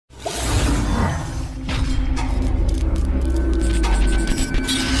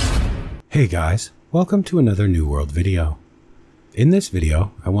Hey guys, welcome to another New World video. In this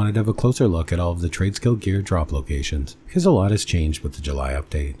video, I wanted to have a closer look at all of the trade skill gear drop locations, because a lot has changed with the July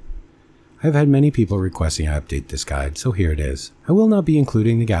update. I've had many people requesting I update this guide, so here it is. I will not be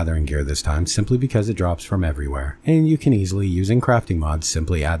including the gathering gear this time simply because it drops from everywhere, and you can easily, using crafting mods,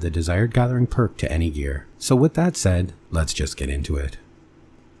 simply add the desired gathering perk to any gear. So with that said, let's just get into it.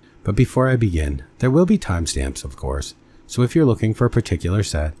 But before I begin, there will be timestamps of course, so if you're looking for a particular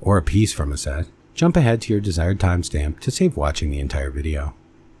set, or a piece from a set, jump ahead to your desired timestamp to save watching the entire video.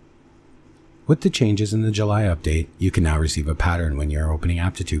 With the changes in the July update, you can now receive a pattern when you're opening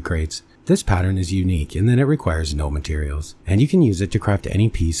aptitude crates. This pattern is unique in that it requires no materials, and you can use it to craft any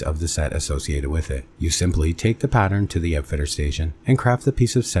piece of the set associated with it. You simply take the pattern to the outfitter station and craft the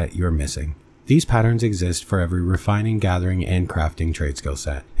piece of set you're missing. These patterns exist for every refining, gathering, and crafting trade skill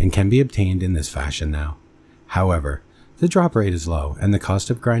set, and can be obtained in this fashion now. However, the drop rate is low and the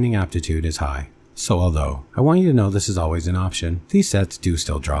cost of grinding aptitude is high. So although I want you to know this is always an option, these sets do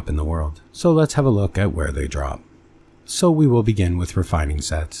still drop in the world. So let's have a look at where they drop. So we will begin with refining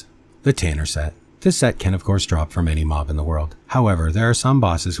sets. The Tanner set. This set can of course drop from any mob in the world. However, there are some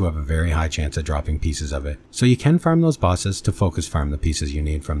bosses who have a very high chance of dropping pieces of it. So you can farm those bosses to focus farm the pieces you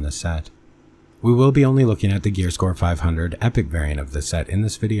need from this set. We will be only looking at the Gear Score 500 Epic variant of this set in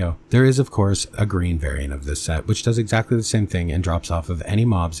this video. There is of course a green variant of this set which does exactly the same thing and drops off of any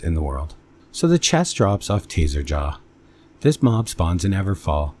mobs in the world. So the chest drops off Taser Jaw. This mob spawns in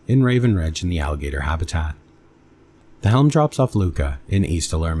Everfall, in Raven Ridge in the alligator habitat. The helm drops off Luca in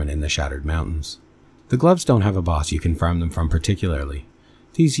East Alerman in the Shattered Mountains. The gloves don't have a boss you can farm them from particularly.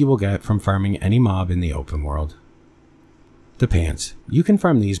 These you will get from farming any mob in the open world. The pants. You can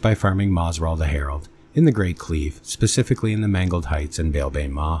farm these by farming Mosral the Herald in the Great Cleave, specifically in the Mangled Heights and Balebane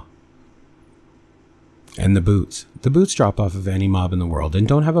Maw. And the boots. The boots drop off of any mob in the world and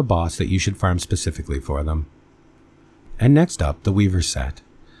don't have a boss that you should farm specifically for them. And next up, the Weaver set.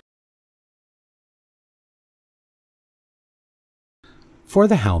 For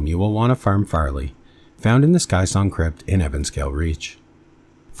the helm, you will want to farm Farley, found in the Skysong Crypt in Evanscale Reach.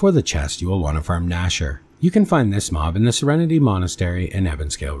 For the chest, you will want to farm Nasher. You can find this mob in the Serenity Monastery in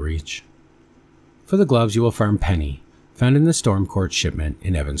Evanscale Reach. For the gloves, you will farm Penny, found in the Stormcourt Shipment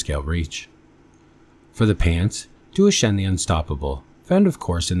in Evanscale Reach. For the pants, do Ashen the Unstoppable, found of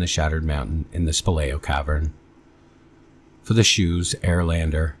course in the Shattered Mountain in the Spaleo Cavern. For the shoes,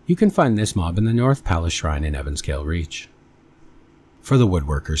 Airlander, you can find this mob in the North Palace Shrine in Evanscale Reach. For the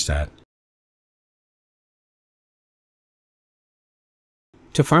Woodworker set.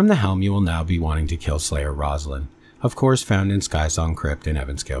 To farm the helm, you will now be wanting to kill Slayer Roslyn, of course found in Skysong Crypt in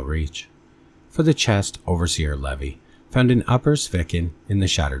Evanscale Reach. For the chest, Overseer Levy, found in Upper Sviken in the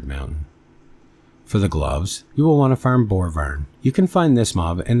Shattered Mountain. For the gloves, you will want to farm Borvarn. You can find this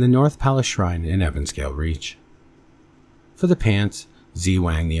mob in the North Palace Shrine in Evanscale Reach. For the pants,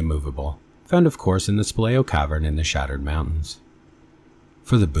 Zwang the Immovable, found of course in the Spaleo Cavern in the Shattered Mountains.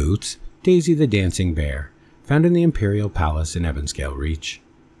 For the boots, Daisy the Dancing Bear, found in the Imperial Palace in Evanscale Reach.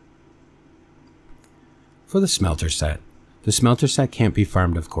 For the Smelter set. The Smelter set can't be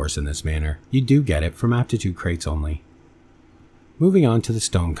farmed of course in this manner. You do get it from aptitude crates only. Moving on to the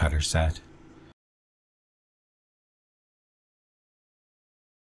Stonecutters set.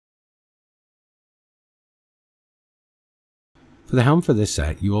 For the helm for this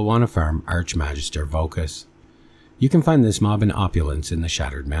set, you will want to farm Archmagister Vocus. You can find this mob in Opulence in the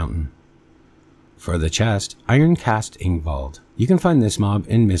Shattered Mountain. For the chest, Ironcast Ingvald. You can find this mob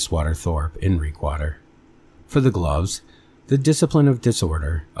in Mistwater Thorpe in Reekwater. For the gloves, the Discipline of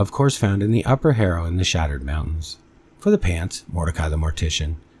Disorder, of course found in the Upper Harrow in the Shattered Mountains. For the pants, Mordecai the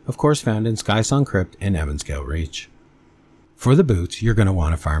Mortician, of course found in Skysong Crypt in Evanscale Reach. For the boots, you're going to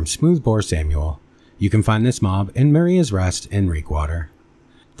want to farm Smoothbore Samuel. You can find this mob in Maria's Rest in Reekwater.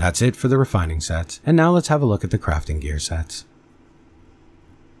 That's it for the refining sets, and now let's have a look at the crafting gear sets.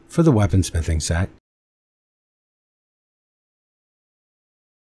 For the weaponsmithing set.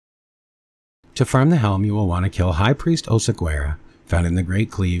 To farm the helm, you will want to kill High Priest Osaguera, found in the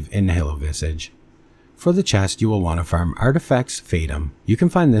Great Cleave in Nihilo Visage. For the chest, you will want to farm Artifex Fatum. You can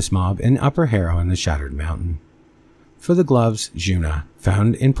find this mob in Upper Harrow in the Shattered Mountain. For the gloves, Juna,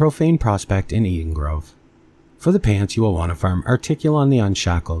 found in Profane Prospect in Eden Grove. For the pants, you will want to farm Articulon the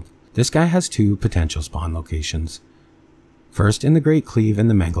Unshackled. This guy has two potential spawn locations. First in the Great Cleave in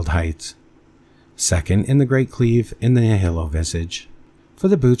the Mangled Heights. Second in the Great Cleave in the Nihilo Visage. For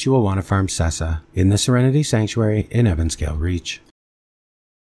the boots, you will want to farm Sessa in the Serenity Sanctuary in Evanscale Reach.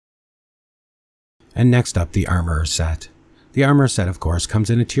 And next up, the Armorer set. The Armorer set, of course, comes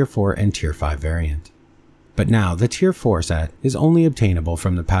in a Tier 4 and Tier 5 variant. But now the Tier 4 set is only obtainable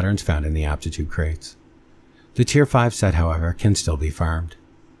from the patterns found in the aptitude crates. The Tier 5 set, however, can still be farmed.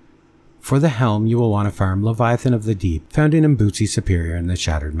 For the helm, you will want to farm Leviathan of the Deep, found in Mbutsi Superior in the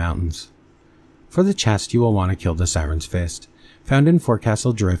Shattered Mountains. For the chest, you will want to kill the Siren's Fist, found in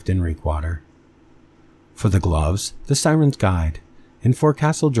Forecastle Drift in Reekwater. For the gloves, the Siren's Guide, in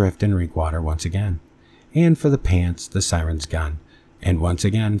Forecastle Drift in Reekwater once again. And for the pants, the Siren's Gun, and once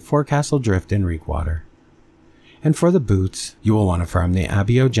again Forecastle Drift in Reekwater. And for the boots, you will want to farm the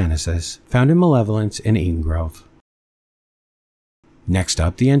Abiogenesis, found in Malevolence in Eden Grove. Next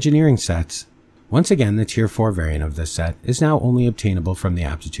up, the engineering sets. Once again, the Tier 4 variant of this set is now only obtainable from the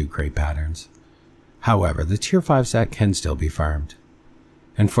aptitude crate patterns. However, the Tier 5 set can still be farmed.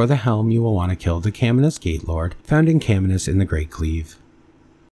 And for the helm, you will want to kill the Caminus Gatelord, found in Caminus in the Great Cleave.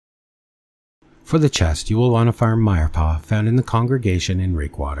 For the chest, you will want to farm Mirepaw, found in the Congregation in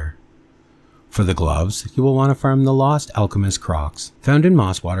Reekwater. For the gloves, you will want to farm the Lost Alchemist Crocs, found in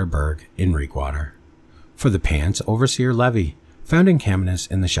Mosswater Berg in Reekwater. For the pants, Overseer Levy, found in Caminus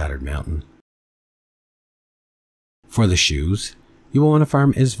in the Shattered Mountain. For the shoes, you will want to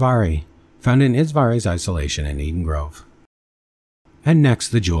farm Isvari, found in Isvari's Isolation in Eden Grove. And next,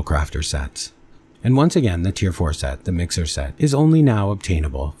 the Jewel Crafter sets. And once again, the Tier 4 set, the Mixer set, is only now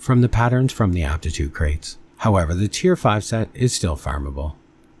obtainable from the patterns from the aptitude crates. However, the Tier 5 set is still farmable.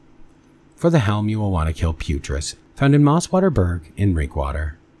 For the helm, you will want to kill Putris, found in Mosswater Berg in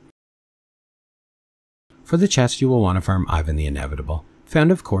Reekwater. For the chest, you will want to farm Ivan the Inevitable,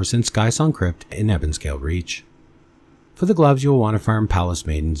 found of course in Skysong Crypt in Ebonscale Reach. For the gloves, you will want to farm Palace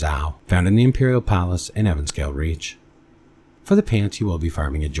Maiden Zhao, found in the Imperial Palace in Ebonscale Reach. For the pants, you will be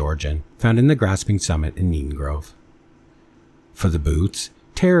farming a Georgian, found in the Grasping Summit in Eden Grove. For the boots,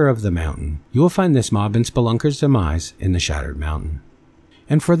 Terror of the Mountain, you will find this mob in Spelunker's Demise in the Shattered Mountain.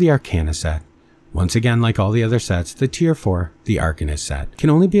 And for the Arcanist Set, once again like all the other sets, the Tier 4, the Arcanist Set, can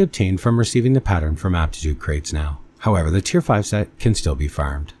only be obtained from receiving the pattern from aptitude crates now. However, the Tier 5 set can still be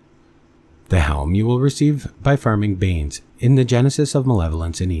farmed. The helm you will receive by farming Banes in the Genesis of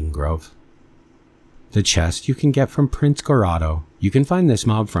Malevolence in Eden Grove. The chest you can get from Prince Gorado. You can find this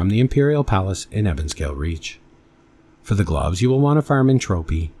mob from the Imperial Palace in Ebonscale Reach. For the gloves, you will want to farm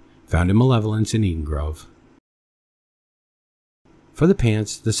Entropy, found in Malevolence in Eden Grove. For the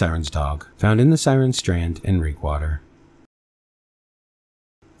pants, the Siren's Dog, found in the Siren's Strand in Reekwater.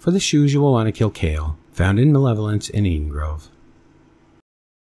 For the shoes, you will want to kill Kale, found in Malevolence in Eden Grove.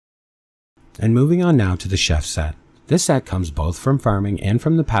 And moving on now to the Chef set. This set comes both from farming and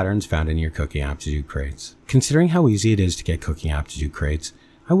from the patterns found in your cooking aptitude crates. Considering how easy it is to get cooking aptitude crates,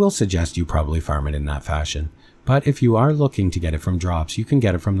 I will suggest you probably farm it in that fashion, but if you are looking to get it from drops, you can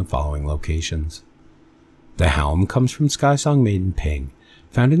get it from the following locations. The helm comes from Skysong Maiden Ping,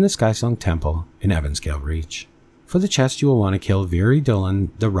 found in the Skysong Temple in Ebonscale Reach. For the chest, you will want to kill Viri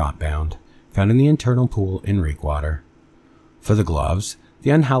Dillon the Rotbound, found in the Internal Pool in Reekwater. For the gloves, the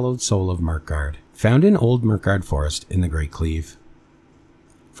Unhallowed Soul of Mirkgard, found in Old Mirkgard Forest in the Great Cleave.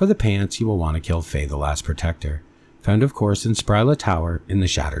 For the pants, you will want to kill Faye the Last Protector, found of course in Spryla Tower in the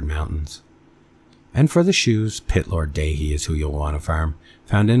Shattered Mountains. And for the shoes, Pitlord Dahi is who you'll want to farm,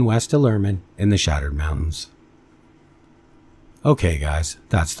 found in West Illumin in the Shattered Mountains. Okay guys,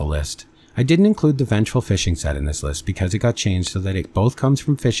 that's the list. I didn't include the Vengeful Fishing set in this list because it got changed so that it both comes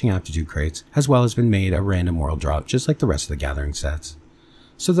from fishing aptitude crates as well as been made a random world drop just like the rest of the Gathering sets.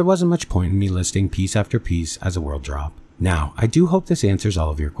 So there wasn't much point in me listing piece after piece as a world drop. Now, I do hope this answers all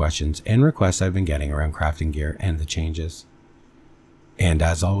of your questions and requests I've been getting around crafting gear and the changes. And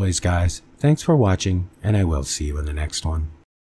as always guys, thanks for watching and I will see you in the next one.